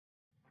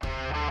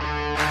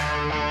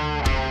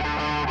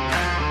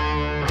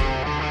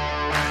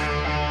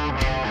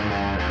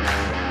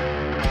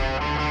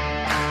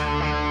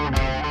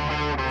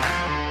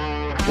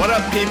What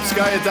up, peeps?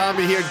 Guy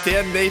Adami here.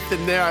 Dan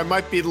Nathan there. I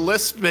might be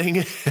lisping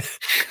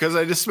because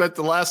I just spent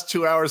the last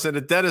 2 hours in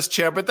a dentist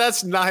chair, but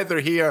that's neither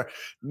here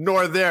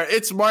nor there.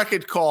 It's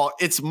Market Call.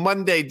 It's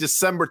Monday,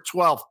 December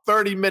 12th,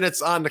 30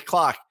 minutes on the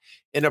clock.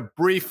 In a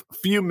brief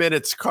few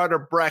minutes, Carter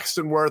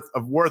Braxton-Worth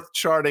of Worth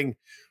Charting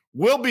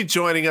will be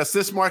joining us.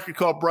 This Market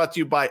Call brought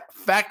to you by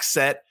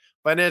FactSet,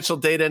 financial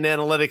data and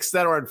analytics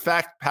that are in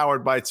fact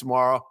powered by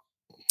tomorrow.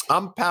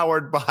 I'm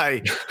powered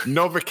by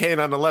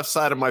Novocaine on the left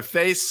side of my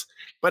face.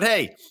 But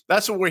hey,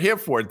 that's what we're here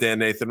for, Dan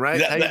Nathan,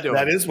 right? How you doing?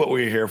 That is what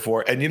we're here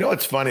for. And you know,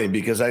 it's funny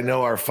because I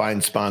know our fine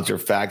sponsor,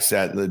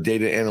 FactSet, the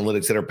data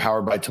analytics that are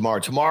powered by tomorrow.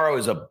 Tomorrow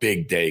is a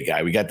big day,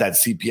 guy. We got that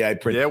CPI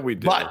print. Yeah, we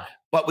do.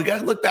 But we got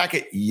to look back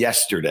at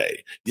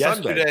yesterday.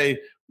 Yesterday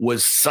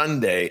was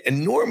Sunday.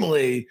 And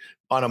normally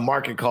on a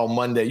Market Call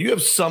Monday, you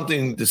have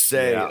something to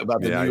say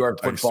about the New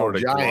York Football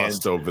Giants.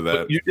 Glossed over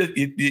that.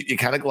 You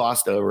kind of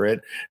glossed over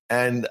it.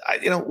 And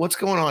what's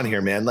going on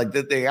here, man? Like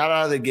they got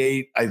out of the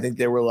gate. I think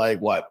they were like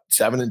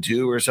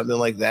 7-2 or something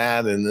like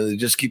that, and they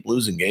just keep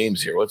losing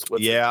games here. What's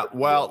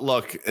well,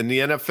 look, in the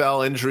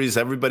NFL, injuries.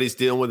 Everybody's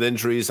dealing with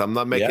injuries. I'm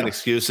not making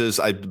excuses.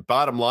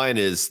 Bottom line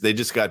is they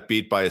just got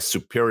beat by a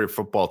superior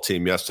football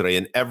team yesterday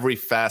in every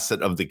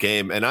facet of the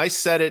game. And I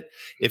said it.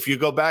 If you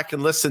go back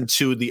and listen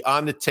to the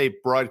on the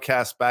tape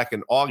broadcast back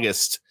in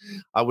August,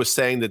 I was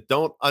saying that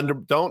don't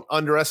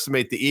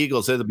underestimate the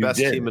Eagles. They're the best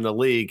team in the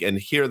league, and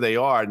here they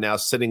are now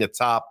sitting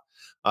atop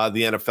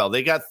the NFL.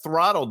 They got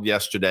throttled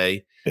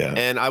yesterday,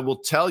 and I will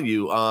tell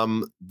you,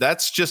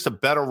 that's just a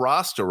better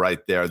roster right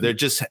there. They're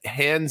just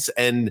head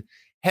and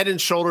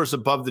shoulders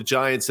above the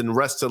Giants and the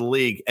rest of the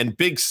league. And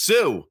Big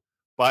Sue,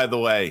 by the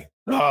way.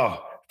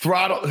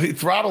 He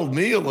throttled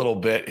me a little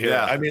bit here.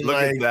 Yeah, I mean, look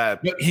at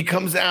that. He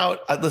comes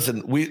out.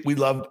 Listen, we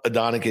love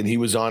Adonican. He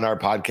was on our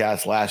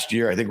podcast last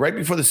year, I think, right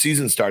before the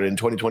season started in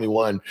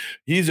 2021.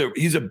 He's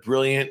a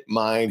brilliant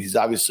mind. He's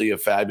obviously a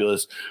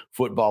fabulous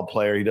football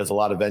player. He does a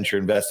lot of venture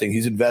investing.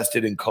 He's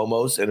invested in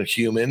Comos and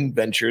Human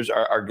Ventures,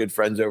 our good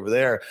friends over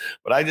there.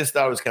 But I just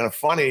thought it was kind of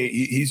funny.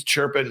 He's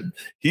chirping.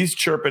 He's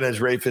chirping, as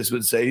Rafis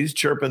would say. He's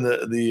chirping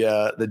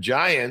the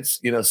Giants.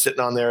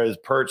 Sitting on there as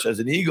perch as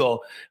an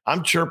eagle.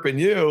 I'm chirping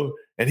you.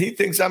 And he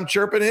thinks I'm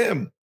chirping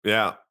him.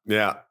 Yeah.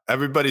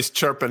 Everybody's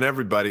chirping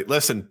everybody.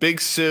 Listen,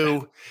 Big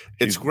Sue,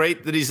 it's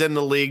great that he's in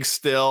the league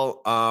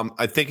still.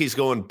 I think he's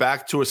going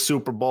back to a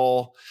Super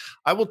Bowl.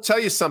 I will tell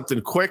you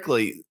something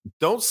quickly.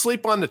 Don't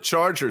sleep on the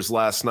Chargers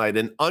last night.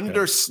 An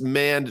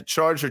undermanned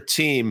Charger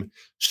team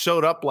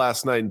showed up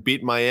last night and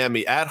beat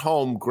Miami at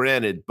home,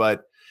 granted,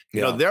 but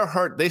they're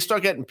hurt. They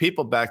start getting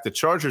people back. The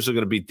Chargers are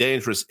going to be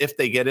dangerous if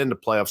they get into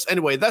playoffs.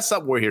 Anyway, that's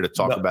not what we're here to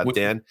talk about,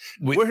 Dan.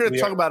 We're here to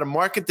talk about a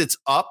market that's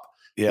up.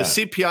 The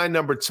CPI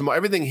number tomorrow,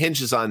 everything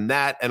hinges on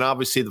that, and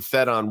obviously the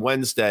Fed on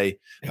Wednesday.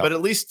 But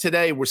at least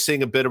today we're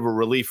seeing a bit of a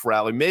relief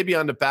rally, maybe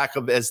on the back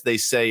of, as they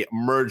say,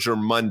 Merger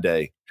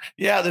Monday.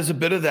 Yeah, there's a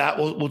bit of that.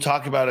 We'll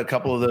talk about a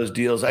couple of those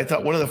deals. I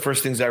thought one of the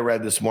first things I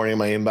read this morning in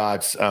my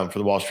inbox for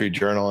the Wall Street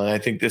Journal, and I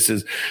think this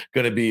is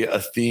going to be a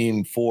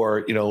theme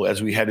for,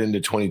 as we head into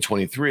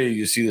 2023,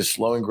 you see the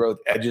slowing growth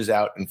edges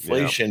out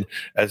inflation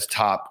as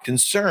top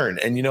concern.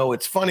 And,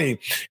 it's funny,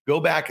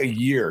 go back a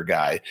year,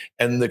 Guy,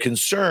 and the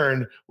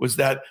concern was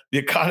that the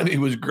economy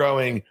was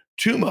growing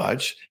too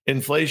much.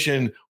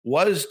 Inflation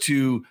was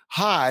too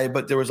high,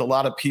 but there was a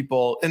lot of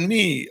people, and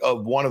me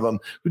of one of them,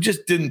 who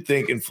just didn't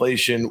think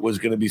inflation was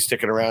going to be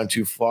sticking around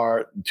too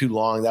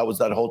long. That was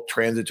that whole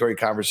transitory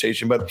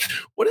conversation. But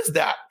what does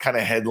that kind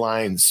of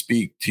headline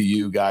speak to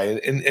you, Guy?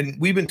 And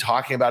we've been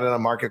talking about it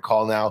on Market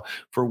Call now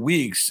for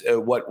weeks.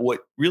 What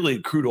really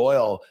crude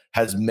oil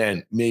has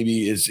meant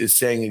maybe is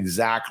saying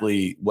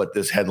exactly what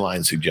this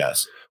headline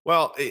suggests.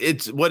 Well,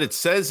 it's what it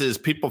says is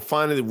people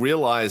finally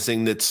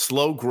realizing that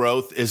slow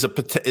growth is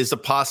a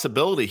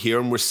possibility here,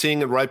 and we're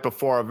seeing it right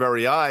before our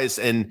very eyes.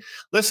 And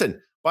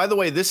listen, by the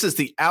way, this is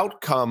the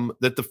outcome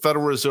that the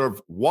Federal Reserve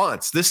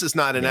wants. This is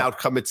not an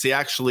outcome; it's the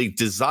actually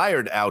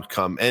desired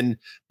outcome. And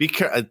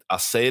I'll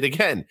say it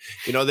again.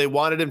 They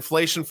wanted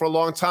inflation for a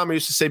long time. I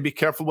used to say, "Be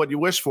careful what you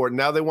wish for."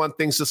 Now they want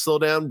things to slow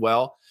down.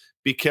 Well,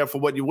 be careful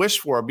what you wish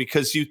for,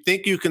 because you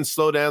think you can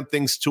slow down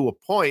things to a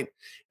point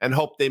and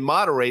hope they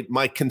moderate.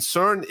 My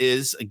concern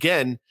is,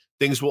 again,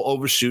 things will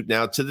overshoot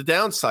now to the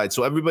downside.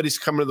 So everybody's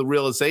coming to the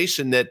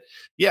realization that,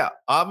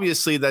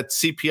 obviously that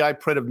CPI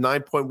print of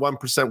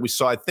 9.1% we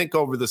saw, I think,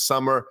 over the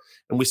summer,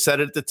 and we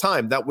said it at the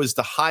time, that was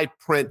the high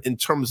print in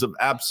terms of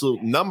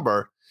absolute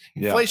number.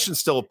 Inflation's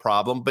still a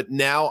problem, but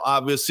now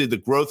obviously the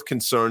growth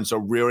concerns are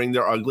rearing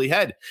their ugly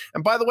head.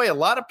 And by the way, a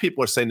lot of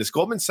people are saying this.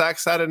 Goldman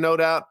Sachs had a note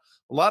out.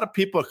 A lot of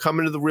people are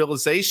coming to the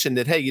realization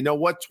that, hey, you know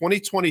what?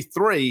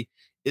 2023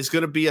 is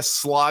going to be a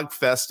slog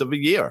fest of a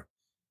year.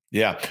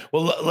 Yeah.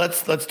 Well,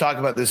 let's talk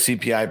about this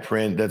CPI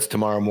print that's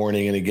tomorrow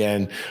morning. And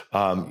again,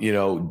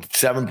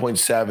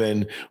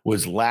 7.7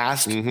 was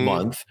last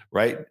month,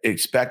 right?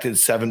 Expected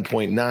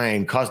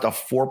 7.9, caused a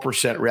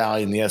 4%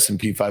 rally in the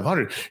S&P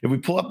 500. If we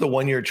pull up the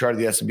 1-year chart of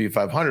the S&P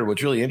 500,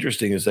 what's really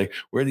interesting is like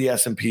where the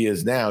S&P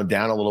is now,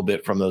 down a little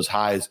bit from those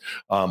highs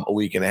a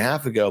week and a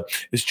half ago,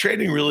 is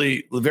trading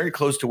really very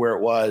close to where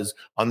it was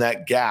on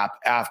that gap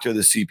after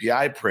the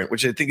CPI print,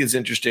 which I think is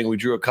interesting. We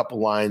drew a couple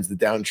lines, the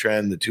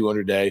downtrend, the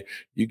 200-day.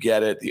 You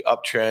get it, the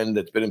uptrend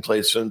that's been in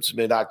place since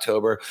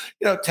mid-October.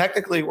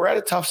 Technically, we're at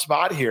a tough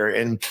spot here,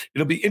 and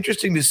it'll be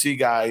interesting to see,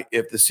 Guy,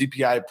 if the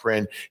CPI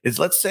print is,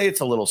 let's say it's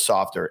a little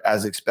softer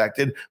as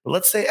expected, but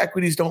let's say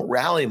equities don't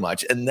rally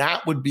much, and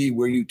that would be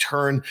where you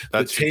turn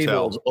the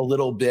tables a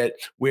little bit,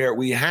 where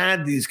we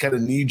had these kind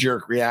of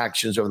knee-jerk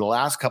reactions over the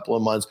last couple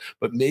of months,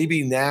 but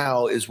maybe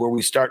now is where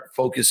we start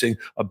focusing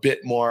a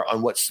bit more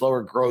on what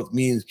slower growth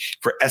means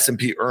for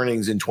S&P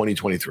earnings in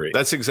 2023.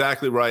 That's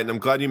exactly right, and I'm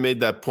glad you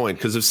made that point,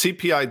 because if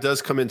CPI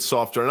does come in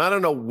softer, and I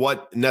don't know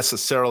what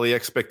necessarily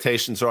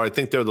expectations are. I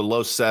think they're the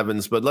low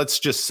sevens, but let's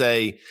just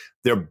say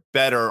they're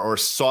better or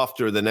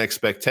softer than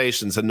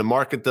expectations, and the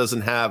market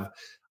doesn't have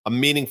a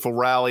meaningful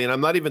rally. And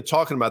I'm not even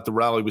talking about the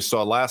rally we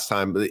saw last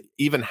time, but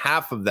even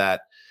half of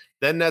that,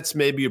 then that's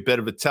maybe a bit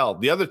of a tell.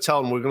 The other tell,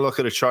 and we're going to look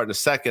at a chart in a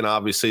second,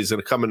 obviously, is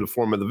going to come in the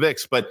form of the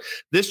VIX. But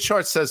this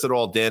chart says it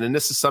all, Dan, and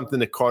this is something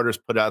that Carter's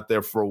put out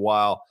there for a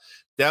while.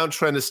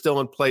 Downtrend is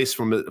still in place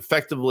from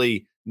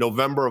effectively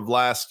November of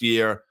last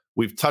year.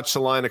 We've touched the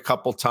line a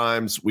couple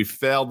times. We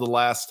failed the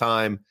last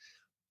time.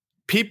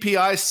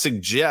 PPI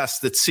suggests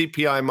that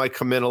CPI might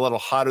come in a little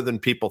hotter than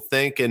people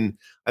think, and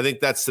I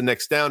think that's the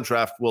next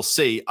downdraft. We'll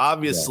see.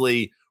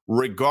 Obviously,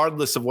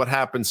 regardless of what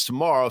happens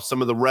tomorrow,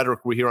 some of the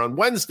rhetoric we hear on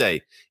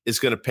Wednesday is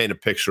going to paint a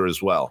picture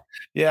as well.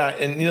 Yeah,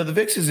 and the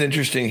VIX is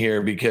interesting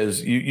here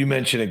because you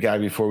mentioned a guy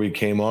before we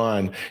came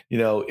on.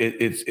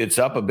 It's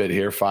up a bit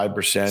here,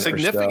 5%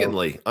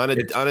 significantly on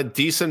a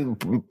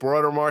decent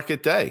broader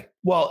market day.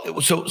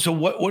 Well, so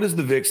what is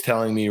the VIX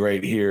telling me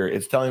right here?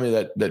 It's telling me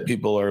that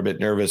people are a bit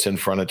nervous in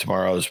front of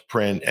tomorrow's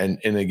print. And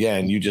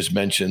again, you just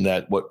mentioned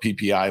that what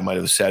PPI might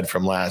have said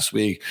from last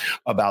week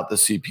about the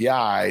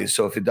CPI.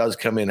 So if it does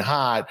come in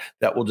hot,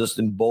 that will just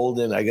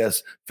embolden, I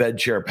guess, Fed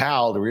Chair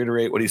Powell to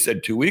reiterate what he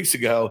said 2 weeks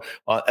ago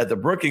at the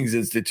Brookings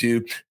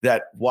Institute,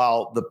 that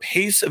while the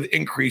pace of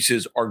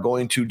increases are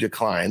going to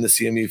decline, the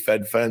CME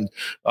Fed Fund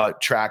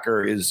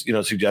tracker is,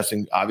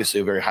 suggesting obviously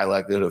a very high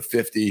likelihood of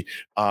 50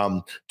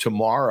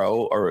 tomorrow.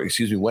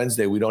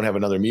 Wednesday. We don't have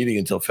another meeting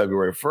until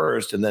February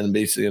 1st, and then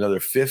basically another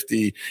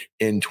 50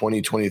 in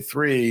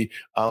 2023.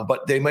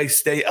 But they may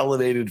stay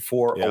elevated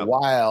for a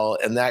while,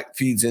 and that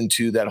feeds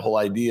into that whole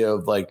idea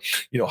of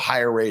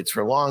higher rates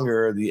for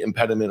longer, the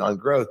impediment on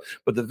growth.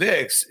 But the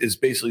VIX is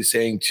basically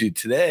saying to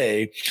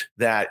today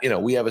that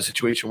we have a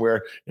situation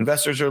where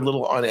investors are a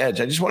little on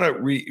edge. I just want to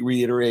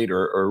reiterate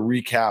or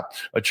recap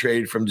a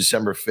trade from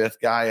December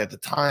 5th, Guy. At the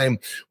time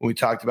when we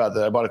talked about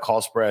that, I bought a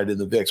call spread in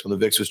the VIX when the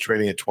VIX was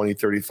trading at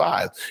 2035.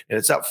 And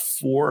it's up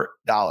 $4.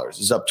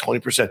 It's up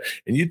 20%.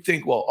 And you'd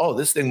think, well,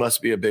 this thing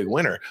must be a big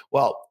winner.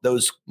 Well,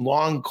 those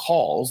long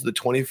calls, the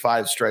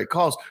 25 strike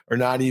calls, are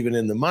not even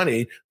in the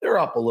money. They're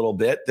up a little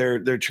bit.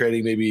 They're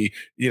trading maybe,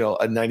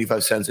 a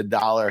 95 cents a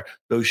dollar.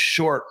 Those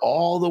short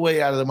all the way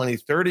out of the money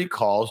 30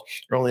 calls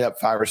are only up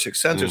 5 or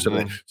 6 cents or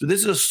something. So this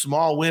is a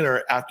small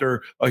winner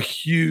after a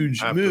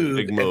huge move.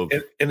 Big move.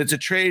 And it's a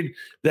trade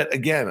that,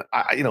 again,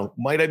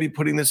 might I be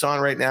putting this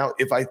on right now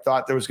if I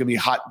thought there was going to be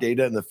hot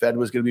data and the Fed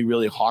was going to be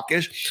really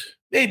hawkish?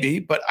 Maybe,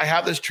 but I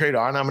have this trade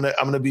on. I'm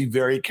gonna be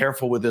very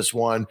careful with this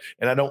one,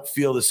 and I don't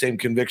feel the same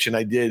conviction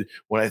I did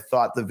when I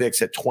thought the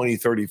VIX at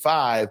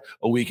 2035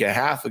 a week and a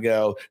half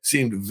ago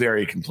seemed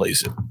very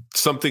complacent.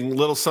 Something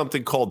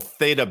called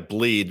theta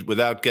bleed,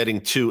 without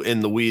getting too in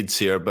the weeds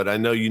here, but I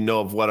know you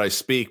know of what I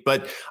speak.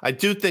 But I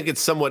do think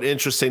it's somewhat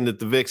interesting that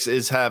the VIX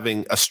is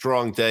having a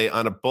strong day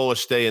on a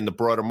bullish day in the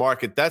broader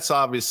market. That's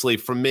obviously,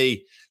 for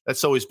me,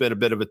 that's always been a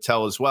bit of a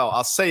tell as well.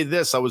 I'll say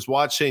this: I was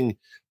watching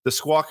the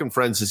Squawking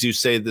Friends, as you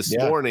say, this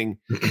morning,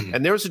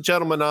 and there was a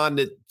gentleman on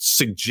that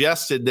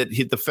suggested that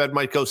the Fed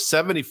might go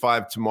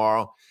 75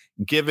 tomorrow,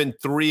 given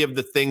three of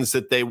the things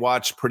that they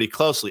watch pretty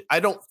closely.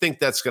 I don't think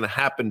that's going to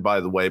happen, by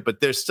the way,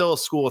 but there's still a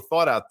school of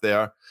thought out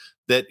there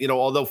that,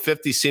 although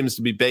 50 seems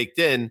to be baked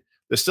in,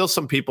 there's still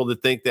some people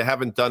that think they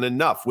haven't done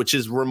enough, which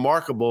is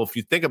remarkable if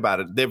you think about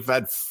it. They've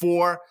had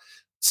 4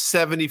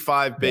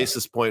 75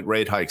 basis point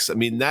rate hikes. I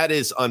mean, that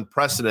is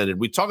unprecedented.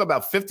 We talk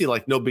about 50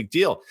 like no big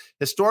deal.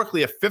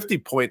 Historically, a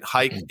 50-point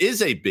hike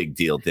is a big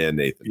deal, Dan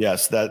Nathan.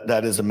 Yes,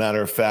 that is a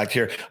matter of fact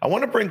here. I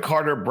want to bring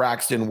Carter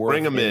Braxton Worth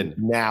bring him in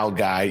now,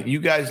 Guy.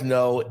 You guys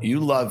know you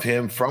love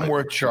him from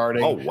Worth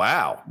Charting. Oh,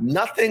 wow.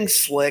 Nothing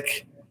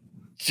slick,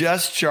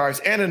 Just charts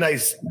and a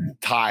nice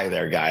tie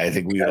there, guy. I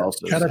think we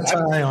also got a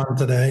tie on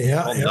today.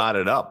 Yeah, all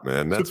knotted up,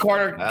 man. That's so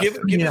Carter, give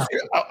us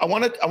I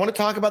want to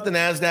talk about the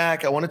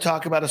NASDAQ. I want to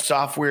talk about a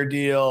software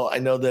deal. I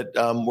know that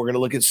we're going to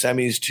look at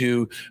semis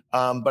too,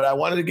 but I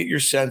wanted to get your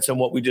sense on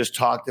what we just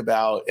talked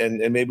about, and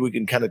maybe we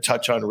can kind of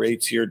touch on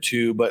rates here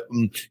too. But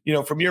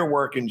from your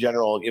work in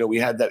general, we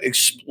had that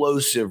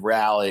explosive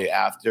rally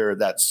after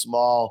that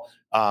small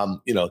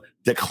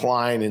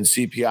decline in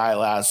CPI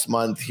last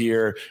month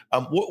here.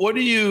 What are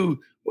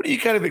you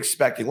kind of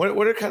expecting?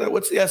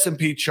 What's the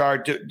S&P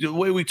chart? The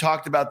way we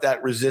talked about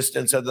that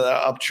resistance of the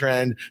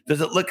uptrend,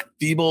 does it look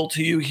feeble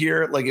to you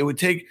here? Like it would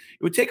take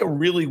a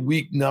really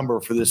weak number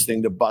for this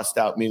thing to bust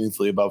out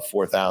meaningfully above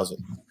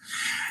 4,000.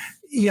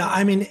 Yeah,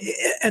 I mean,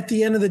 at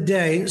the end of the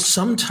day,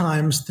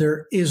 sometimes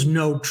there is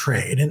no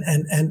trade,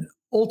 and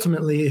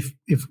ultimately,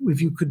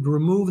 if you could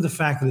remove the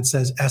fact that it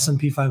says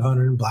S&P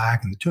 500 in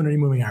black and the 200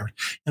 moving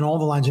average and all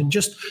the lines, and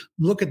just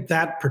look at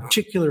that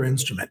particular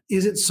instrument,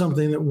 is it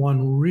something that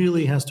one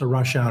really has to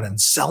rush out and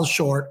sell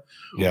short?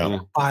 Yeah,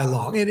 buy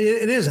long. It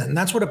isn't. And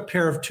that's what a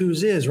pair of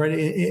twos is,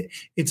 right?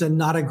 It's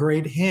not a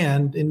great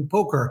hand in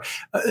poker.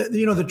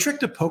 The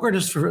trick to poker,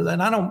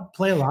 and I don't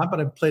play a lot,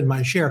 but I've played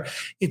my share.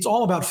 It's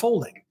all about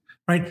folding.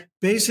 Right.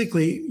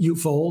 Basically, you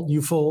fold,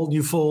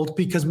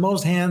 because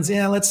most hands,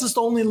 let's just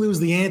only lose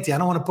the ante. I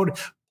don't want to put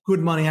good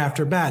money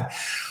after bad.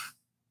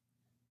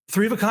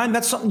 Three of a kind,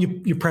 that's something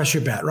you press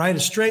your bet, right? A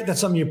straight, that's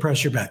something you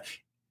press your bet.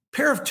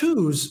 Pair of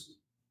twos,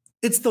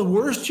 it's the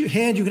worst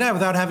hand you can have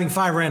without having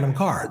 5 random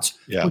cards,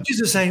 which is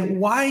to say,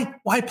 why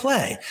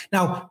play?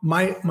 Now,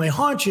 my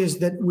hunch is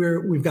that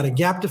we've got a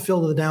gap to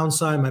fill to the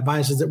downside. My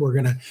bias is that we're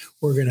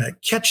gonna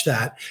catch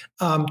that,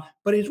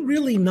 but it's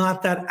really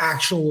not that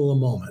actual a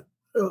moment.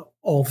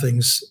 All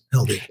things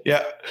held equal.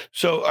 Yeah.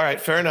 So, all right,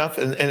 fair enough.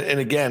 And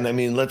again, I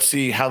mean, let's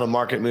see how the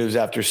market moves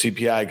after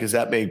CPI, because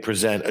that may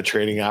present a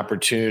trading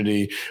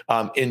opportunity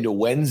into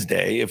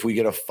Wednesday. If we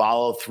get a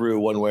follow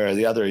through one way or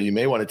the other, you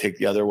may want to take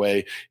the other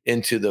way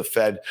into the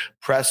Fed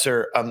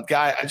presser.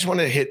 Guy, I just want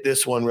to hit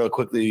this one real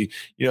quickly.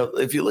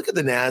 If you look at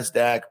the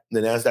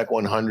NASDAQ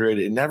 100,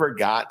 it never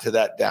got to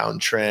that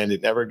downtrend.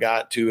 It never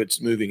got to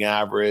its moving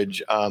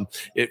average.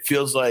 It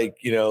feels like,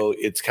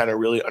 it's kind of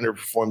really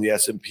underperformed the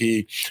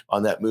S&P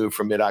on that move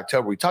from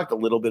mid-October. We talked a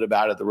little bit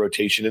about it, the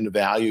rotation into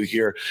value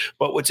here.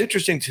 But what's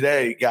interesting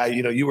today, Guy,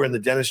 you were in the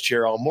dentist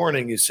chair all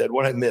morning. You said,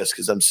 what I missed,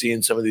 because I'm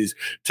seeing some of these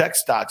tech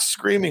stocks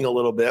screaming a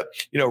little bit.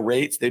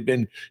 Rates, they've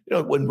been,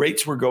 when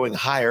rates were going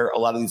higher, a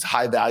lot of these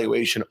high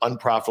valuation,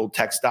 unprofitable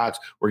tech stocks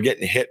were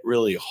getting hit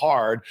really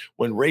hard.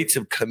 When rates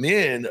have come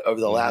in over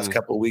the last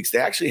couple of weeks, they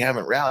actually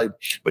haven't rallied.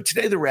 But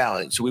today they're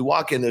rallying. So we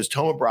walk in, there's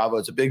Thoma Bravo.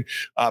 It's a big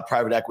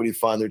private equity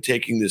fund. They're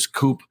taking this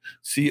Coupa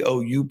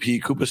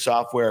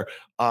software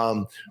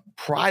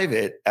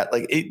private at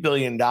like $8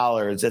 billion.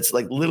 That's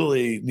like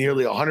literally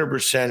nearly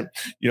 100%,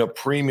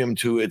 premium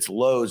to its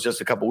lows just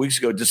a couple of weeks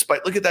ago.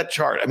 Look at that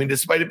chart. I mean,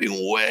 despite it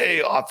being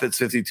way off its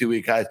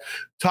 52-week highs.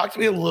 Talk to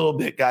me a little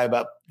bit, Guy,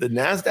 about the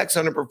NASDAQ's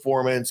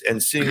underperformance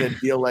and seeing a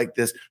deal like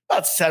this,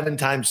 about 7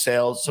 times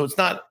sales. So it's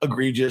not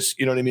egregious,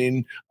 you know what I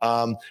mean?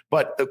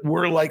 But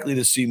we're likely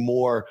to see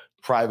more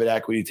private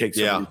equity take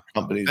some of these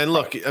companies. And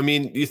look, I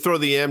mean, you throw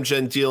the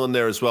Amgen deal in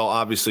there as well,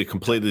 obviously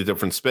completely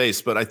different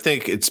space, but I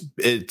think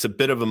it's a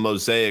bit of a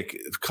mosaic.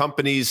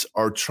 Companies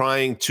are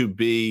trying to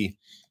be,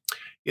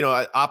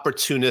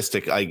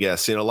 opportunistic, I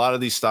guess. A lot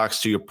of these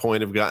stocks, to your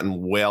point, have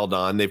gotten wailed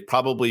on. They've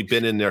probably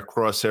been in their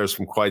crosshairs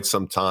from quite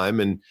some time.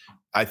 And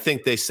I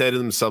think they say to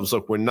themselves,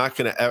 look, we're not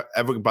going to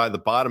ever buy the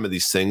bottom of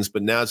these things,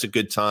 but now's a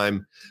good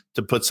time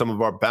to put some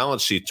of our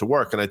balance sheet to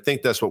work. And I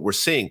think that's what we're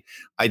seeing.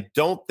 I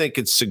don't think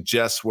it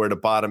suggests we're at a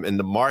bottom in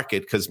the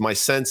market, because my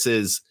sense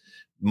is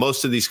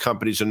most of these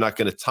companies are not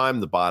going to time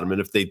the bottom. And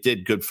if they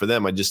did, good for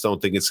them. I just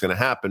don't think it's going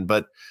to happen.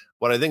 But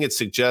what I think it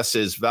suggests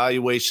is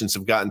valuations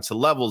have gotten to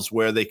levels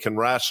where they can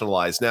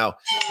rationalize. Now,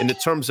 in the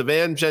terms of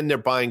Amgen, they're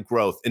buying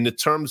growth. In the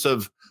terms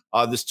of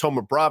this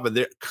Thoma Bravo,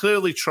 they're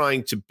clearly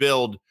trying to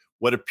build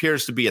what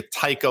appears to be a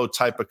Tyco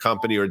type of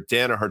company or a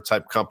Danaher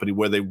type company,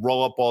 where they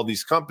roll up all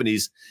these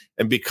companies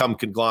and become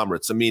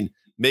conglomerates. I mean,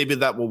 maybe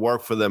that will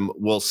work for them.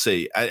 We'll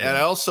see. And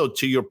also,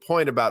 to your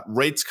point about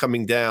rates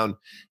coming down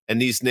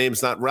and these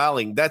names not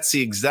rallying, that's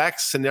the exact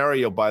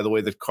scenario, by the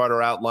way, that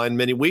Carter outlined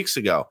many weeks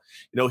ago.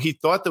 He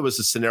thought there was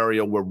a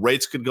scenario where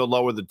rates could go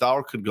lower, the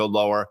dollar could go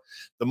lower,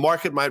 the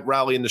market might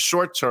rally in the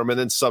short term and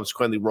then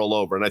subsequently roll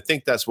over. And I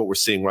think that's what we're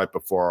seeing right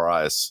before our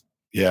eyes.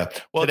 Yeah.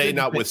 Well, today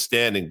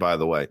notwithstanding, by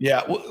the way.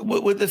 Yeah.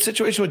 With the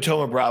situation with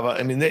Thoma Bravo,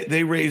 I mean,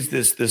 they raised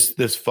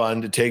this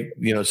fund to take,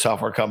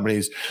 software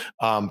companies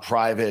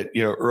private,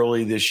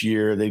 early this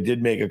year. They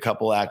did make a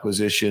couple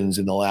acquisitions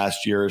in the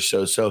last year or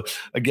so. So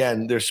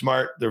again, they're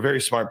smart. They're very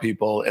smart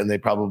people, and they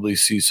probably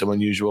see some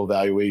unusual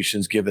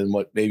valuations given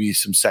what maybe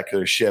some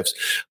secular shifts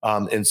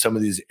in some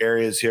of these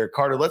areas here.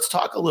 Carter, let's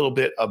talk a little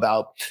bit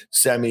about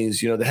semis.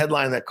 The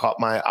headline that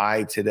caught my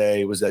eye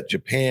today was that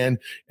Japan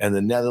and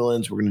the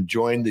Netherlands were going to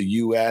join the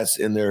U.S.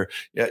 in their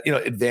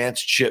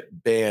advanced chip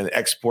ban,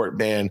 export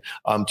ban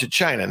to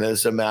China. And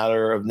it's a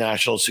matter of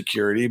national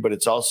security, but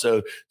it's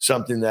also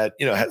something that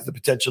has the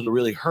potential to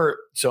really hurt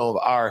some of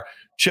our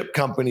chip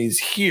companies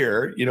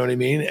here, you know what I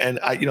mean? And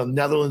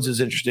Netherlands is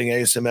interesting.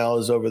 ASML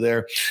is over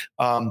there.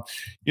 When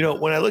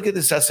I look at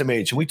this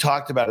SMH, and we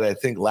talked about it, I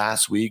think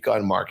last week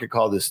on Market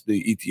Call, the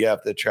ETF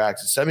that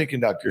tracks the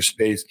semiconductor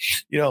space,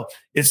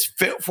 it's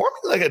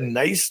forming like a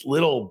nice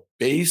little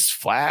base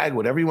flag,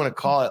 whatever you want to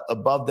call it,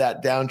 above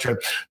that downtrend.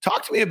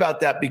 Talk to me about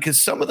that,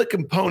 because some of the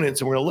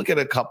components, and we're going to look at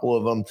a couple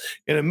of them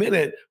in a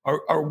minute,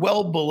 are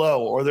well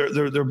below, or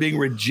they're being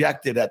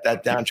rejected at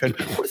that downtrend.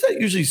 What does that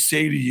usually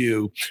say to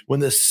you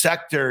when the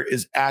sector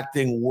is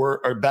acting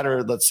or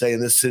better, let's say in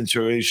this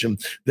situation,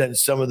 than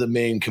some of the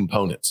main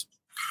components?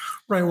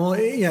 Right. Well,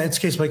 yeah, it's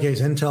case by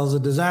case. Intel's a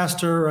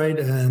disaster, right?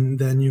 And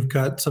then you've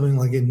got something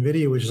like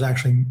NVIDIA, which is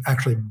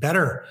actually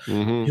better.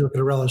 Mm-hmm. You look at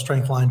a relative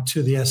strength line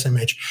to the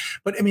SMH.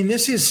 But I mean,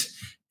 this is,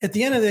 at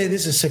the end of the day,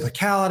 this is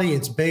cyclicality,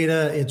 it's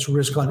beta, it's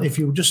risk on. If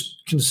you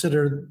just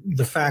consider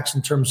the facts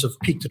in terms of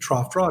peak to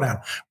trough drawdown,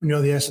 we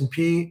know the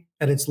S&P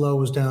at its low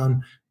was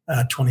down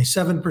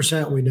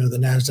 27%. We know the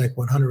NASDAQ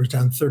 100 was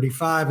down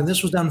 35, and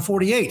this was down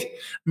 48.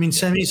 I mean,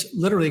 semis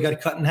literally got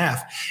cut in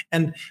half.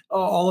 And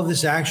all of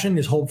this action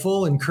is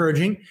hopeful,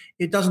 encouraging.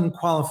 It doesn't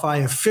qualify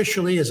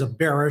officially as a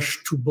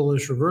bearish to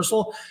bullish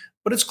reversal,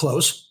 but it's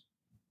close.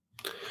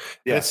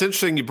 Yeah, it's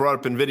interesting you brought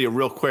up NVIDIA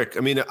real quick. I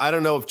mean, I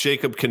don't know if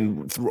Jacob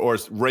can, or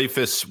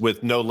Rafis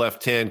with no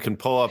left hand can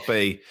pull up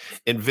a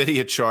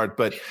NVIDIA chart,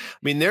 but I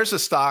mean, there's a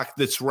stock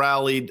that's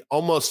rallied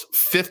almost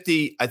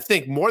 50, I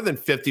think more than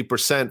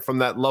 50% from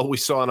that low we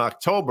saw in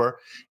October,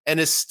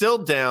 and is still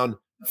down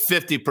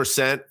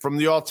 50% from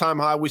the all-time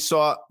high we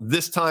saw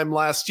this time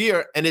last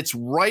year, and it's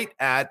right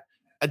at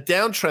a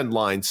downtrend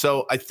line.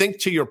 So I think,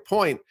 to your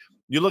point,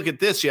 you look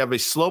at this, you have a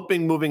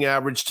sloping moving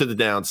average to the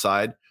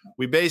downside.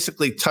 We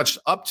basically touched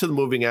up to the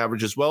moving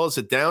average as well as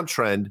a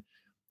downtrend.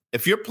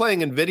 If you're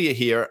playing NVIDIA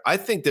here, I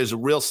think there's a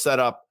real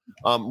setup,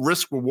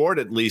 risk reward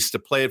at least, to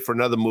play it for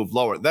another move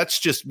lower. That's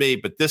just me,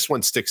 but this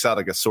one sticks out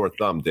like a sore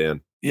thumb,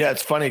 Dan. Yeah,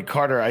 it's funny,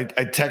 Carter. I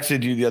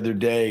texted you the other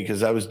day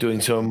because I was doing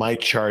some of my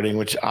charting,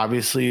 which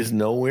obviously is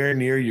nowhere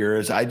near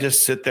yours. I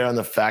just sit there on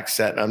the fact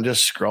set and I'm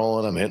just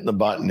scrolling. I'm hitting the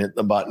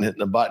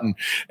button.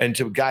 And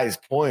to Guy's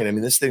point, I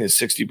mean, this thing is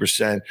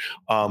 60%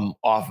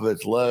 off of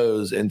its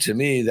lows. And to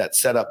me, that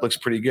setup looks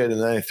pretty good. And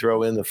then I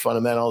throw in the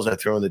fundamentals. I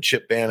throw in the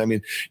chip ban. I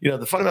mean,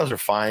 the fundamentals are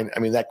fine. I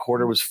mean, that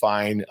quarter was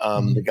fine.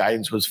 The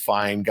guidance was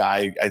fine.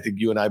 Guy, I think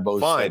you and I both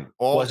fine.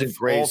 Wasn't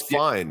great. All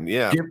fine.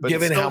 Yeah. But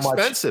given how much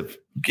expensive.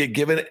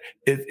 Given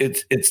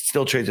it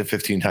still trades at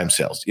 15 times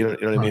sales. You know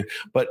what I mean?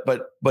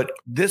 But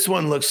this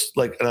one looks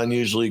like an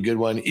unusually good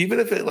one. Even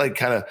if it like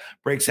kind of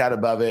breaks out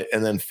above it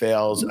and then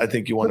fails, I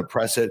think you want to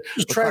press it.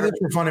 Just try this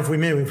for fun. If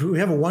we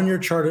have a 1 year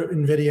chart of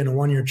NVIDIA and a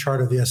 1 year chart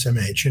of the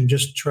SMH, and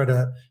just try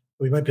to,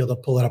 we might be able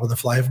to pull that up on the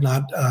fly. If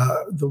not,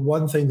 the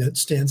one thing that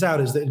stands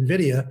out is that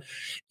NVIDIA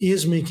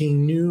is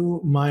making new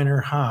minor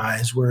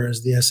highs,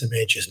 whereas the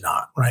SMH is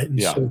not, right?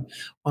 And so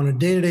on a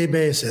day-to-day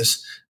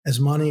basis, as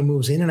money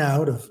moves in and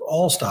out of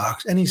all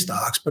stocks, any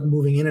stocks, but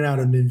moving in and out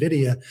of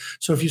NVIDIA.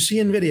 So if you see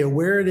NVIDIA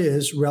where it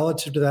is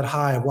relative to that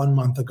high of 1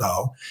 month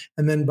ago,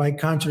 and then by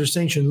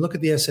contradistinction, look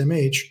at the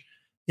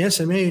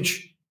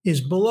SMH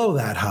is below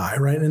that high,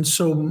 right? And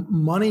so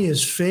money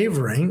is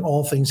favoring,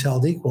 all things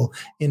held equal,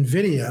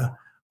 NVIDIA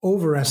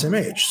over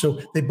SMH. So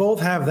they both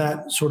have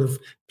that sort of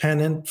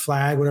pennant,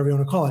 flag, whatever you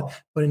want to call it.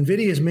 But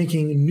NVIDIA is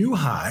making new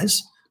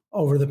highs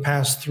over the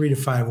past 3 to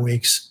 5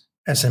 weeks.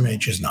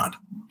 SMH is not.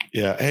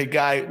 Yeah. Hey,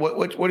 Guy,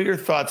 what are your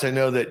thoughts? I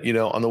know that,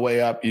 on the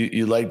way up,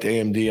 you liked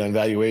AMD on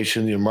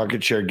valuation, your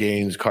market share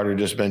gains. Carter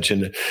just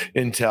mentioned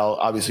Intel,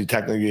 obviously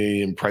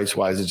technically and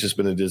price-wise, it's just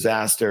been a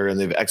disaster and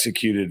they've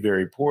executed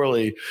very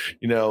poorly.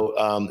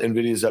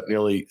 NVIDIA is up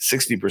nearly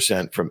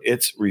 60% from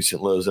its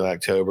recent lows in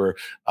October.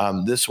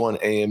 This one,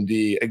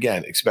 AMD,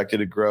 again, expected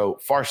to grow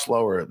far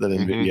slower than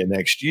NVIDIA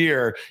next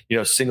year,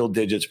 single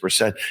digits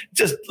percent.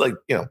 Just like,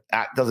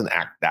 doesn't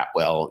act that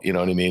well. You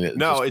know what I mean?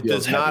 No, it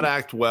does not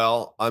act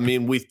well. I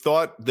mean, we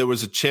thought there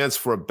was a chance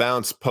for a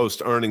bounce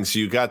post earnings.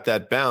 You got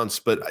that bounce,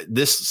 but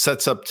this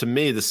sets up to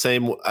me the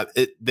same.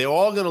 They're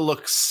all going to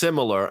look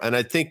similar. And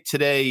I think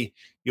today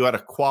you had a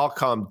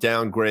Qualcomm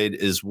downgrade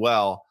as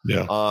well.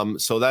 Yeah.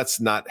 So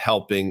that's not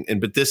helping.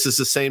 But this is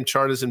the same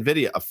chart as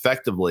NVIDIA,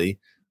 effectively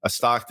a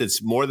stock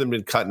that's more than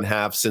been cut in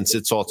half since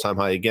its all-time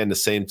high, again, the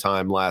same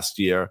time last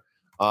year.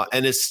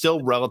 And is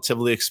still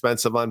relatively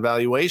expensive on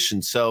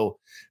valuation. So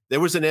there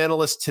was an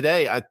analyst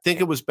today, I think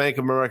it was Bank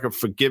of America,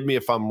 forgive me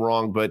if I'm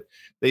wrong, but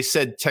they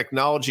said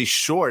technology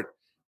short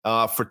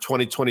for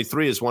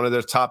 2023 is one of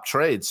their top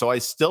trades. So I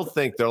still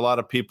think there are a lot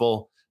of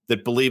people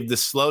that believe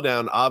this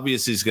slowdown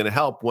obviously is going to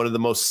help one of the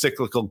most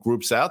cyclical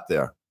groups out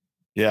there.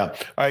 Yeah.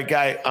 All right,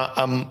 Guy.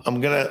 I'm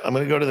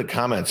gonna go to the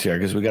comments here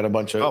because we got a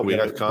bunch of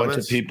bunch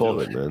of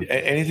people.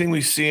 Anything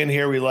we see in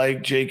here we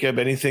like, Jacob?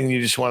 Anything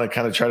you just want to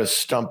kind of try to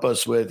stump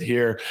us with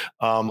here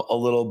a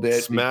little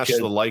bit? Smash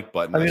the like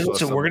button. I mean,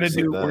 listen, we're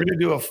gonna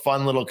do a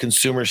fun little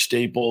consumer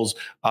staples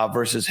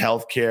versus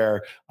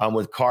healthcare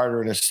with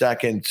Carter in a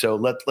second. So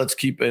let's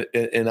keep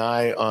an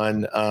eye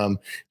on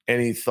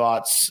any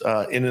thoughts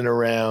in and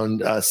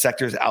around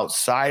sectors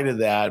outside of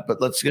that. But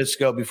let's just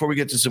go before we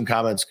get to some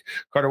comments.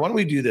 Carter, why don't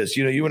we do this?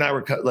 You and I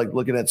were like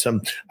looking at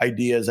some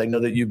ideas. I know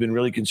that you've been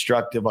really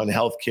constructive on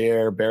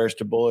healthcare, bearish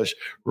to bullish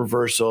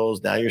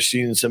reversals. Now you're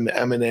seeing some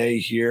M&A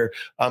here.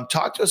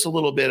 Talk to us a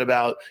little bit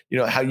about,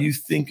 how you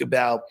think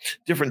about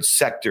different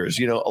sectors,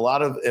 a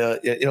lot of,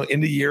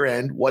 into year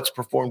end, what's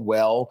performed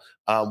well,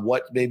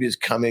 what maybe is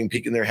coming,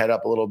 peeking their head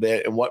up a little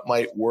bit, and what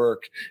might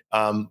work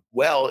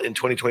well in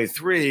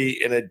 2023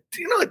 in a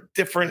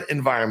different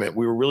environment.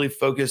 We were really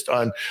focused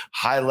on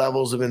high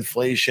levels of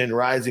inflation,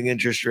 rising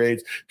interest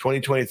rates.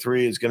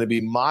 2023 is going to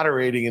be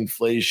moderating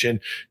inflation,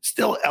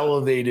 still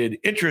elevated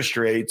interest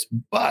rates,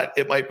 but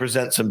it might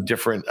present some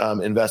different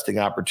investing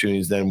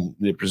opportunities than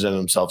they presented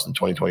themselves in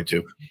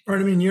 2022. Right.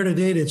 I mean, year to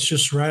date, it's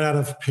just right out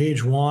of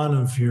page one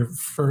of your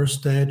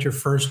first day at your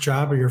first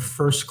job or your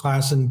first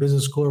class in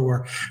business school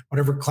or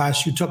whatever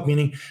class you took,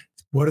 meaning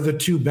what are the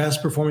two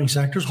best performing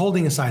sectors,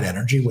 holding aside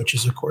energy, which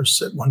is, of course,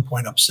 at one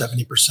point up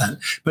 70%,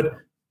 but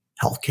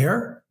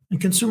healthcare and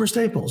consumer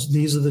staples.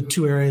 These are the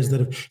two areas that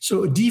have.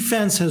 So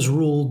defense has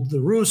ruled the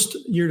roost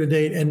year to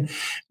date. And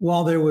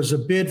while there was a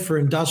bid for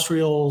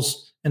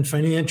industrials and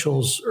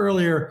financials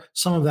earlier,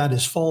 some of that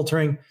is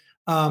faltering.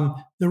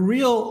 The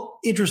real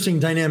interesting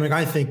dynamic,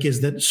 I think,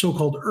 is that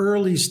so-called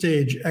early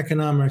stage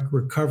economic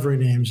recovery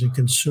names in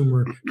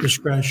consumer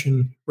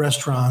discretion,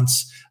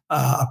 restaurants,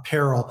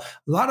 apparel,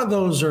 a lot of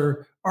those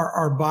are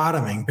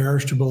bottoming,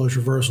 bearish to bullish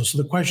reversal. So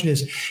the question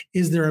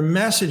is there a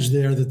message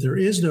there that there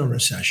is no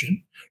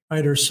recession,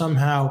 right? Or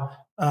somehow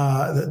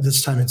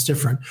this time it's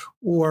different?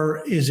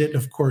 Or is it,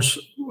 of course,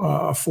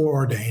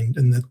 foreordained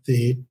and that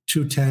the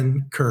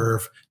 210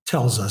 curve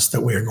tells us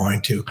that we are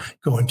going to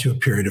go into a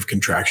period of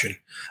contraction?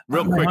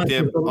 Real quick,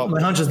 Dan. My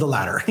hunch is the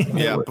latter.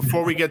 Yeah,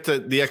 before we get to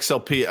the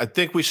XLP, I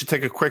think we should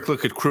take a quick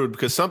look at crude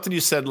because something you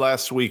said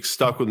last week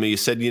stuck with me. You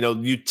said,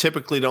 you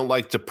typically don't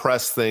like to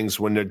press things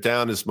when they're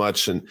down as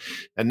much. And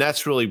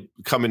that's really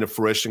coming to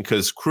fruition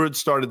because crude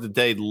started the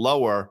day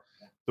lower.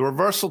 The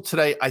reversal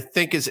today, I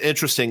think, is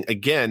interesting,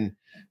 again,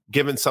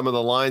 given some of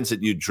the lines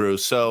that you drew.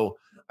 So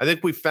I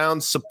think we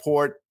found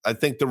support. I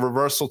think the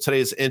reversal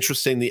today is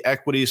interesting. The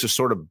equities are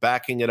sort of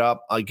backing it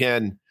up.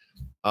 Again,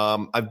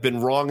 I've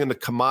been wrong in the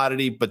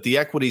commodity, but the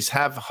equities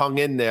have hung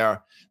in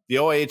there. The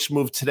OIH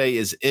move today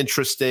is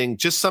interesting.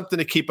 Just something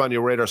to keep on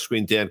your radar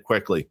screen, Dan,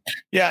 quickly.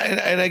 Yeah,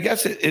 and I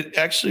guess it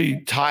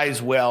actually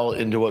ties well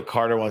into what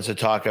Carter wants to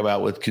talk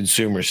about with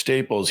consumer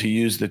staples. He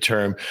used the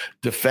term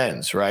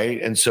defense, right?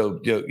 And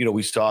so,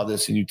 we saw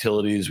this in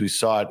utilities. We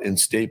saw it in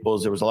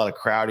staples. There was a lot of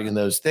crowding in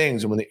those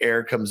things. And when the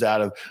air comes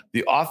out of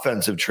the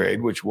offensive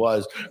trade, which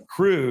was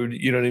crude,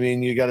 you know what I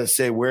mean? You got to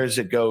say, where does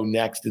it go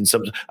next? And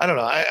I don't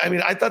know.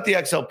 I thought the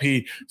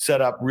XLP set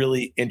up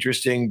really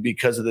interesting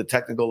because of the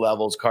technical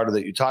levels, Carter,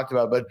 that you talked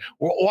about, but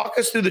walk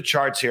us through the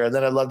charts here. And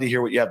then I'd love to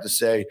hear what you have to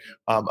say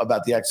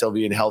about the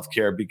XLV and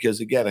healthcare, because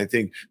again, I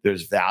think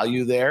there's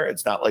value there.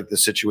 It's not like the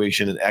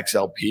situation in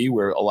XLP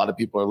where a lot of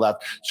people are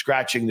left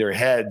scratching their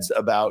heads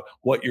about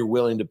what you're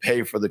willing to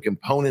pay for the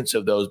components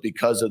of those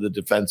because of the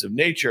defensive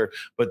nature.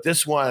 But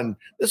this one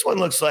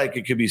looks like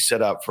it could be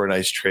set up for a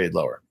nice trade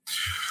lower.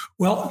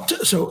 Well,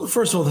 so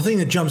first of all, the thing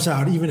that jumps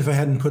out, even if I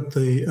hadn't put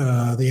the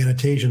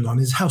annotation on,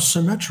 is how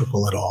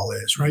symmetrical it all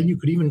is, right? You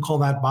could even call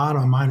that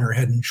bottom minor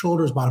head and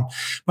shoulders bottom.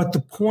 But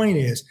the point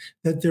is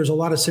that there's a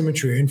lot of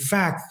symmetry. In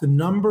fact, the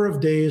number of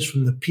days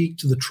from the peak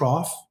to the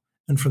trough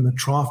and from the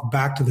trough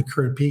back to the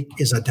current peak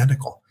is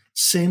identical.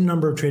 Same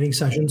number of trading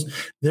sessions.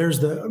 There's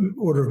the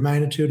order of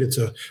magnitude. It's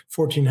a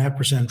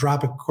 14.5%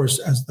 drop. Of course,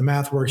 as the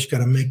math works, you got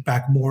to make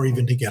back more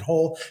even to get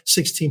whole.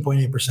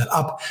 16.8%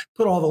 up.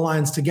 Put all the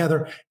lines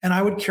together. And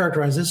I would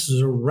characterize this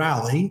as a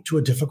rally to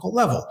a difficult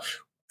level.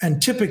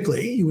 And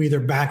typically, you either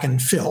back and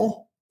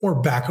fill or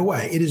back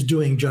away. It is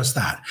doing just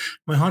that.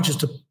 My hunch is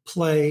to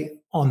play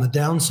on the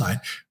downside.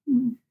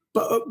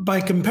 But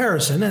by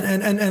comparison,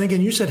 and again,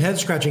 you said head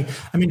scratching.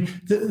 I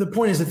mean, the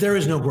point is that there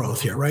is no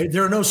growth here, right?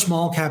 There are no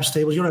small cap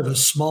stables. You don't have a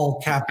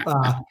small cap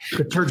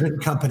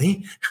detergent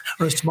company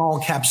or a small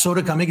cap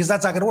soda company because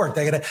that's not going to work.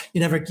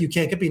 You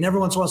can't compete. And every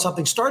once in a while,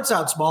 something starts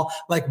out small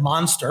like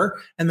Monster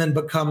and then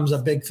becomes a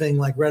big thing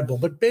like Red Bull.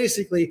 But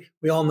basically,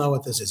 we all know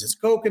what this is. It's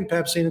Coke and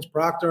Pepsi, and it's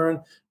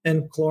Procter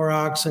and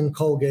Clorox and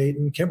Colgate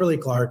and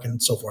Kimberly-Clark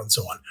and so forth and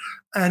so on.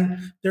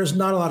 And there's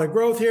not a lot of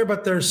growth here,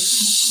 but there's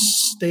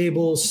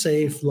stable,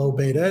 safe, low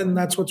beta, and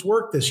that's what's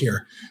worked this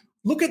year.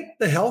 Look at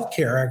the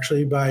healthcare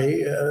actually by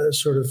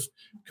sort of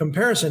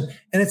comparison,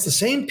 and it's the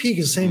same peak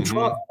as the same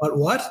trough, but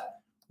what?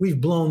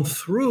 We've blown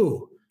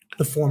through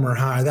the former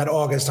high, that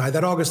August high.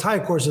 That August high,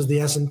 of course, is the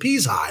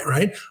S&P's high,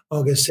 right?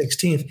 August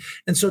 16th.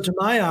 And so to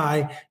my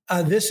eye,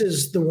 this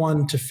is the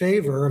one to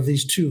favor of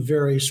these two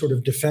very sort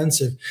of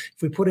defensive.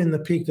 If we put in the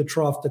peak to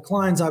trough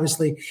declines,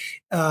 obviously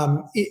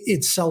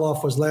its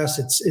sell-off was less,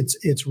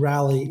 its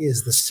rally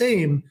is the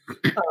same.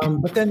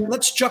 But then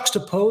let's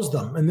juxtapose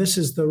them. And this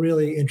is the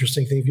really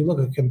interesting thing. If you look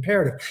at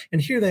comparative, and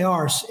here they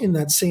are in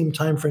that same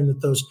time frame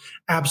that those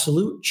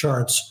absolute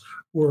charts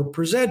were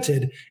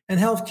presented, and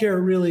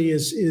healthcare really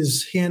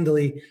is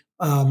handily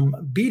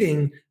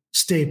beating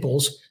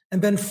staples.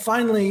 And then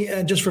finally,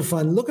 just for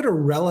fun, look at a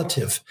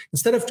relative.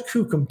 Instead of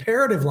two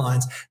comparative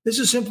lines, this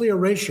is simply a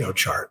ratio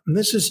chart. And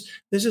this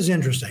is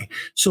interesting.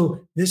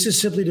 So this is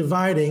simply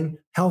dividing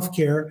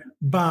healthcare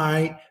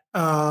by,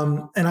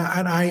 and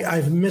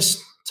I've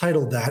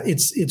mistitled that.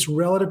 It's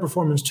relative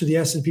performance to the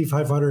S&P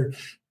 500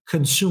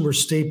 consumer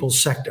staples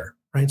sector.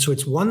 Right. So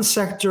it's one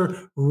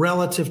sector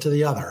relative to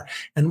the other.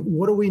 And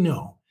what do we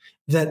know?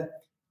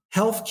 That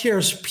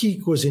healthcare's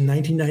peak was in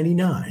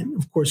 1999,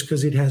 of course,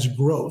 because it has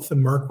growth.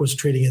 And Merck was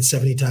trading at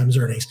 70 times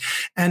earnings.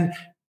 And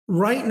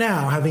right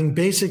now, having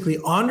basically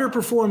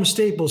underperformed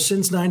staples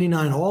since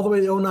 99 all the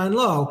way to 09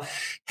 low,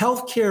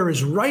 healthcare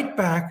is right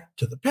back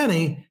to the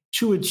penny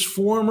to its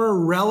former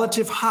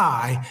relative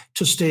high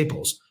to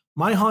staples.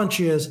 My hunch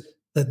is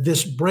that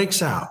this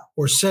breaks out,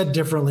 or said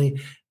differently,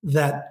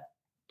 that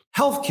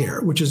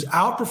healthcare, which is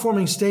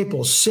outperforming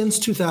staples since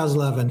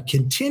 2011,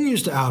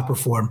 continues to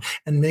outperform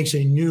and makes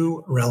a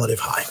new relative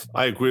high.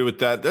 I agree with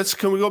that.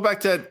 Can we go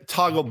back to that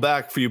toggle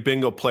back for you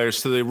bingo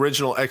players to the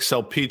original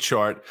XLP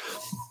chart?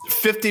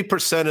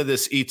 50% of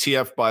this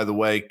ETF, by the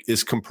way,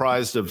 is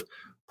comprised of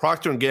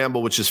Procter &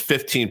 Gamble, which is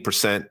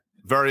 15%,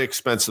 very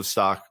expensive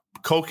stock.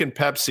 Coke and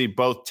Pepsi,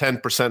 both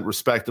 10%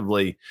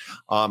 respectively,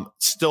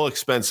 still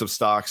expensive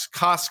stocks.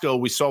 Costco,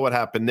 we saw what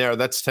happened there.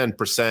 That's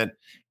 10%.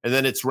 And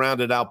then it's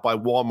rounded out by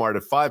Walmart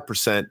at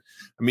 5%.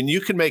 I mean,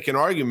 you can make an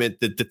argument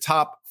that the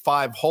top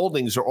 5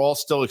 holdings are all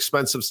still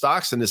expensive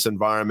stocks in this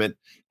environment,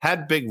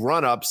 had big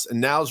run-ups, and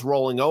now is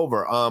rolling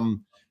over.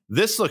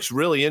 This looks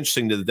really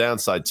interesting to the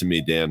downside to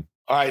me, Dan.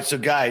 All right, so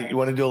Guy, you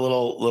want to do a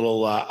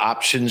little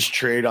options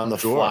trade on the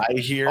fly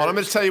here? I'm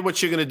going to tell you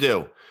what you're going to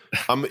do.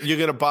 You're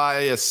going to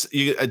buy a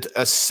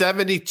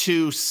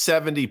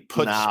 72-70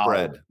 put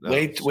spread. No,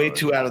 way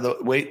too out of the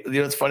way. You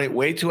know, it's funny.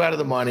 Way too out of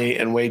the money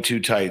and way too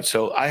tight.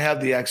 So I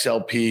have the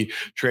XLP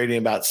trading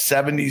about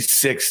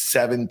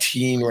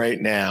 76.17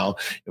 right now.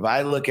 If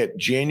I look at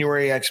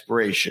January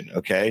expiration,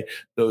 okay,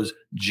 those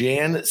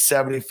Jan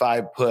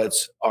 75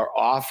 puts are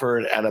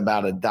offered at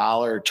about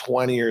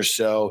 $1.20 or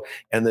so,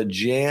 and the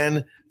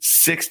Jan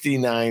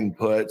 69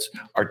 puts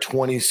are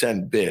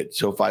 20-cent bid.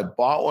 So if I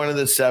bought one of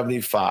the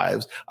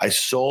 75s, I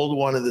sold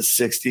one of the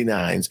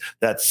 69s,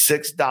 that's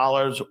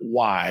 $6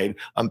 wide.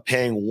 I'm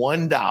paying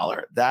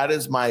 $1. That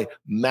is my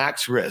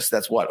max risk.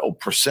 That's what,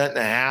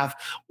 1.5%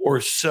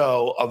 or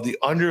so of the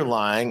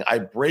underlying. I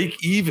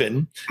break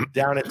even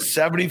down at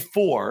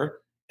 74,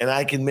 and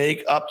I can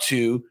make up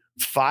to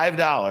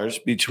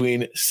 $5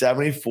 between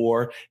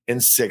 74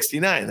 and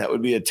 69. That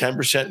would be a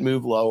 10%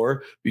 move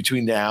lower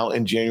between now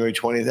and January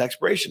 20th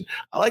expiration.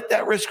 I like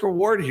that risk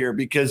reward here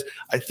because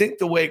I think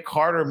the way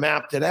Carter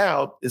mapped it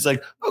out is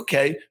like,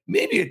 okay,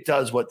 maybe it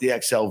does what the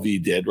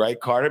XLV did, right,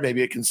 Carter?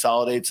 Maybe it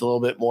consolidates a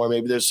little bit more.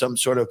 Maybe there's some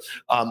sort of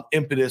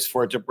impetus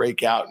for it to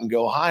break out and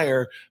go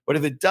higher. But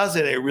if it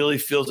doesn't, it really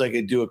feels like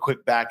it'd do a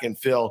quick back and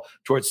fill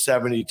towards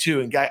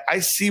 72. And Guy, I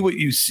see what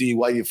you see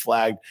while you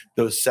flagged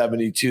those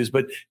 72s,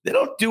 but they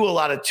don't do a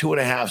lot of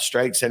 2.5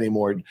 strikes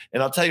anymore.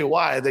 And I'll tell you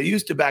why. They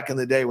used to back in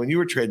the day when you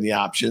were trading the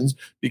options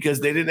because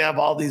they didn't have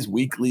all these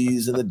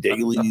weeklies and the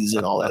dailies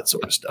and all that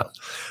sort of stuff.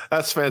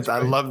 That's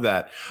fantastic. I love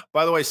that.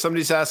 By the way,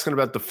 somebody's asking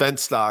about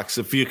defense stocks.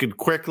 If you could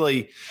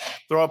quickly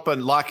throw up a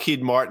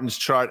Lockheed Martin's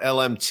chart,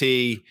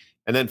 LMT,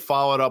 and then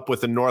follow it up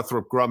with a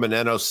Northrop Grumman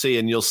NOC,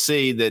 and you'll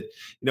see that,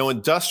 you know,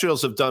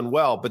 industrials have done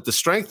well, but the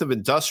strength of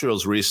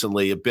industrials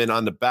recently have been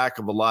on the back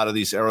of a lot of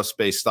these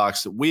aerospace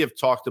stocks that we have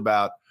talked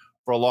about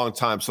for a long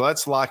time. So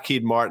that's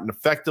Lockheed Martin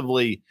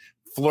effectively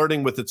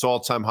flirting with its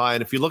all-time high.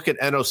 And if you look at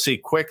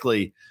NOC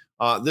quickly,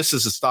 this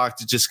is a stock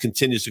that just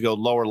continues to go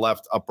lower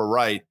left, upper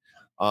right.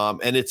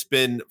 And it's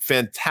been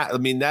fantastic. I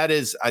mean, that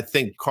is, I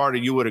think, Carter,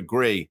 you would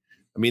agree.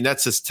 I mean,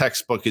 that's as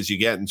textbook as you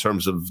get in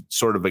terms of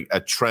sort of a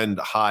trend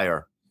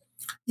higher.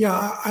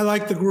 Yeah, I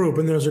like the group,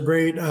 and there's a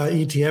great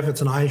ETF.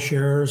 It's an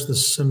iShares. The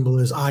symbol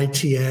is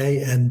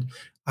ITA, and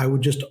I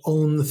would just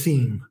own the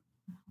theme: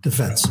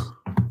 defense.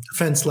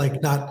 Defense,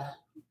 like not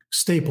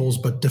staples,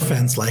 but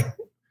defense, like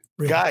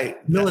Guy,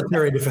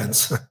 military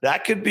defense.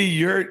 That could be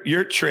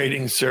your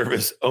trading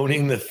service,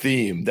 owning the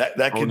theme. That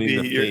could be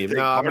your theme.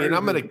 No, I mean,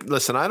 I'm going to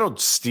listen. I don't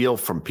steal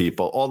from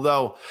people,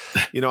 although,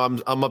 you know,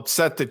 I'm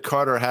upset that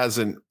Carter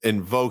hasn't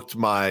invoked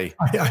my,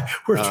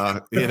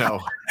 you know,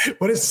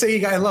 What is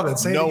saying? I love it.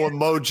 Say no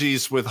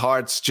emojis with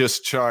hearts,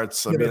 just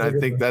charts. I mean, I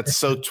think that's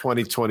so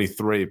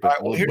 2023, but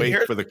right, well, we'll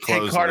wait for the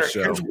close Carter, of the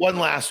show. Here's one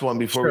last one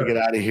before we get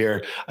out of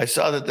here. I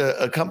saw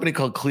that a company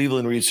called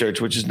Cleveland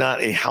Research, which is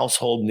not a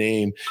household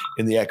name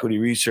in the equity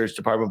research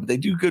department, but they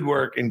do good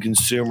work in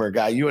consumer.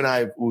 Guy, you and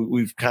I,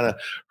 we've kind of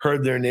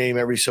heard their name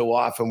every so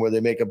often where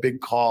they make a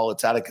big call.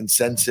 It's out of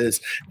consensus,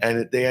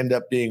 and they end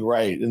up being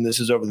right. And this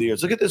is over the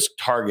years. Look at this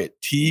Target,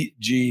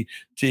 TGT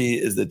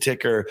is the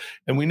ticker.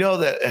 And we know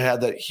that it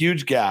had that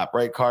huge gap,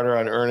 right, Carter,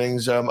 on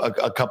earnings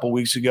a couple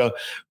weeks ago.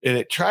 And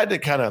it tried to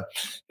kind of,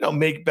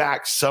 make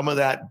back some of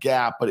that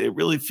gap, but it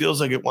really feels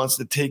like it wants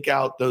to take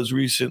out those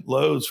recent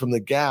lows from the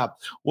gap.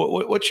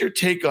 What's your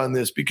take on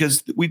this?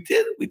 Because we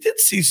did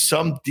see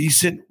some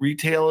decent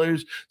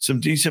retailers, some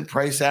decent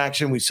price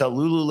action. We saw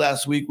Lulu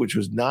last week, which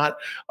was not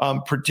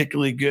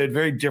particularly good.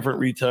 Very different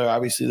retailer,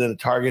 obviously, than a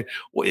Target.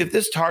 Well, if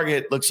this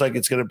Target looks like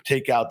it's going to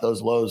take out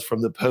those lows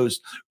from the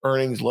post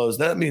earnings lows,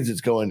 that means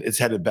it's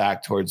headed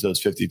back towards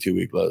those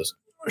 52-week lows.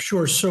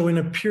 Sure. So in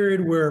a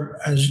period where,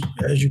 as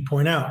you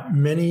point out,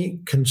 many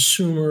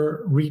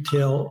consumer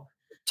retail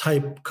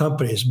type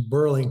companies,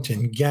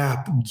 Burlington,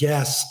 Gap,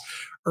 Guess,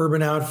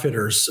 Urban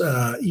Outfitters,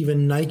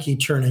 even Nike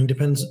turning,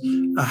 depends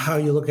how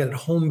you look at it,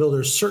 home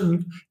builders,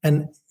 certain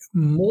and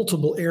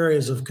multiple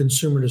areas of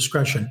consumer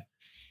discretion.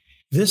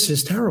 This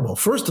is terrible.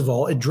 First of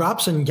all, it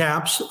drops in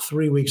gaps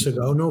 3 weeks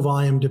ago. No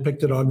volume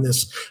depicted on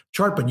this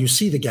chart, but you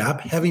see the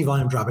gap, heavy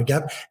volume dropping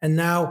gap, and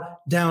now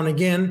down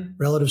again.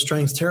 Relative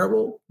strength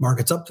terrible.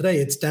 Market's up today.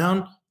 It's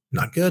down.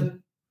 Not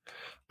good.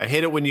 I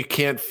hate it when you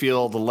can't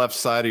feel the left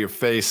side of your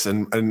face.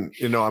 And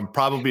I'm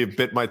probably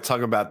bit my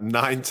tongue about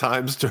 9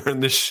 times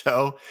during this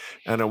show,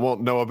 and I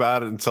won't know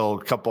about it until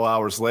a couple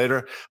hours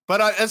later.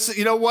 But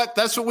you know what?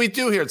 That's what we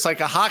do here. It's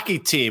like a hockey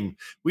team.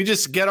 We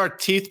just get our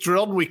teeth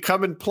drilled and we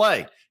come and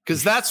play.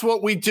 Because that's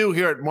what we do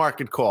here at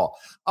Market Call.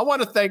 I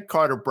want to thank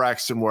Carter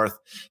Braxtonworth.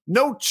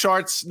 No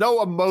charts, no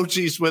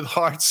emojis with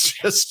hearts,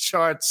 just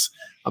charts.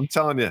 I'm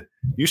telling you,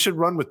 you should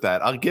run with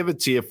that. I'll give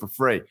it to you for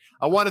free.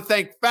 I want to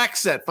thank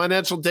FactSet,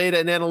 financial data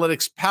and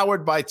analytics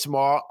powered by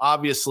Tomorrow.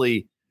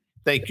 Obviously,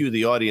 thank you,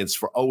 the audience,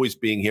 for always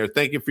being here.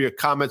 Thank you for your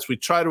comments. We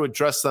try to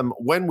address them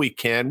when we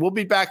can. We'll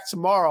be back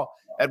tomorrow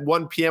at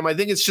 1 p.m. I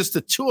think it's just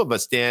the two of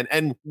us, Dan.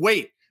 And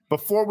wait,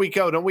 before we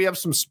go, don't we have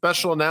some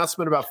special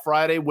announcement about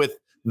Friday with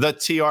the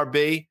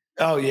TRB?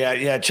 Oh,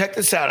 yeah. Check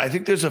this out. I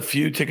think there's a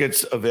few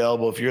tickets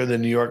available. If you're in the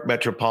New York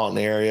metropolitan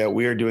area,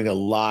 we are doing a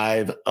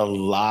live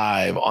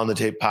on the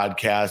tape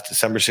podcast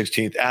December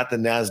 16th at the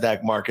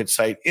NASDAQ market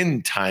site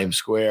in Times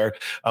Square.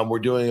 We're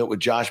doing it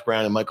with Josh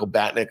Brown and Michael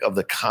Batnick of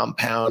the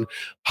Compound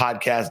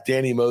podcast.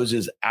 Danny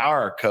Moses,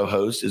 our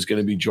co-host, is going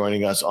to be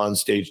joining us on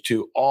stage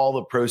too. All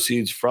the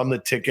proceeds from the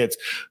tickets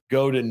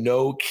go to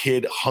No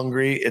Kid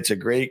Hungry. It's a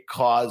great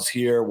cause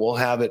here. We'll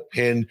have it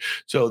pinned.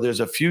 So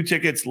there's a few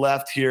tickets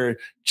left here.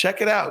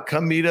 Check it out.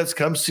 Come meet us.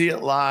 Come see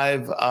it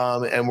live.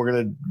 And we're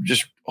going to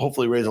just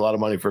hopefully raise a lot of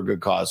money for a good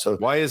cause. So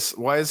why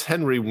is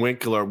Henry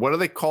Winkler? What do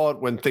they call it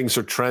when things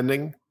are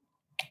trending?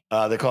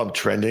 They call him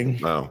trending.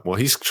 Oh, well,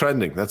 he's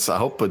trending. I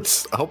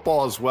hope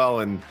all is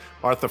well in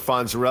Arthur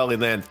Fonzarelli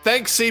land.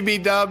 Thanks,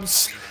 CB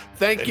Dubs.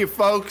 Thank you,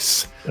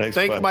 folks. Thanks,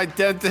 Thank bud. my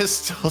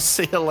dentist. I'll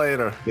see you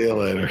later. See you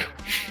later.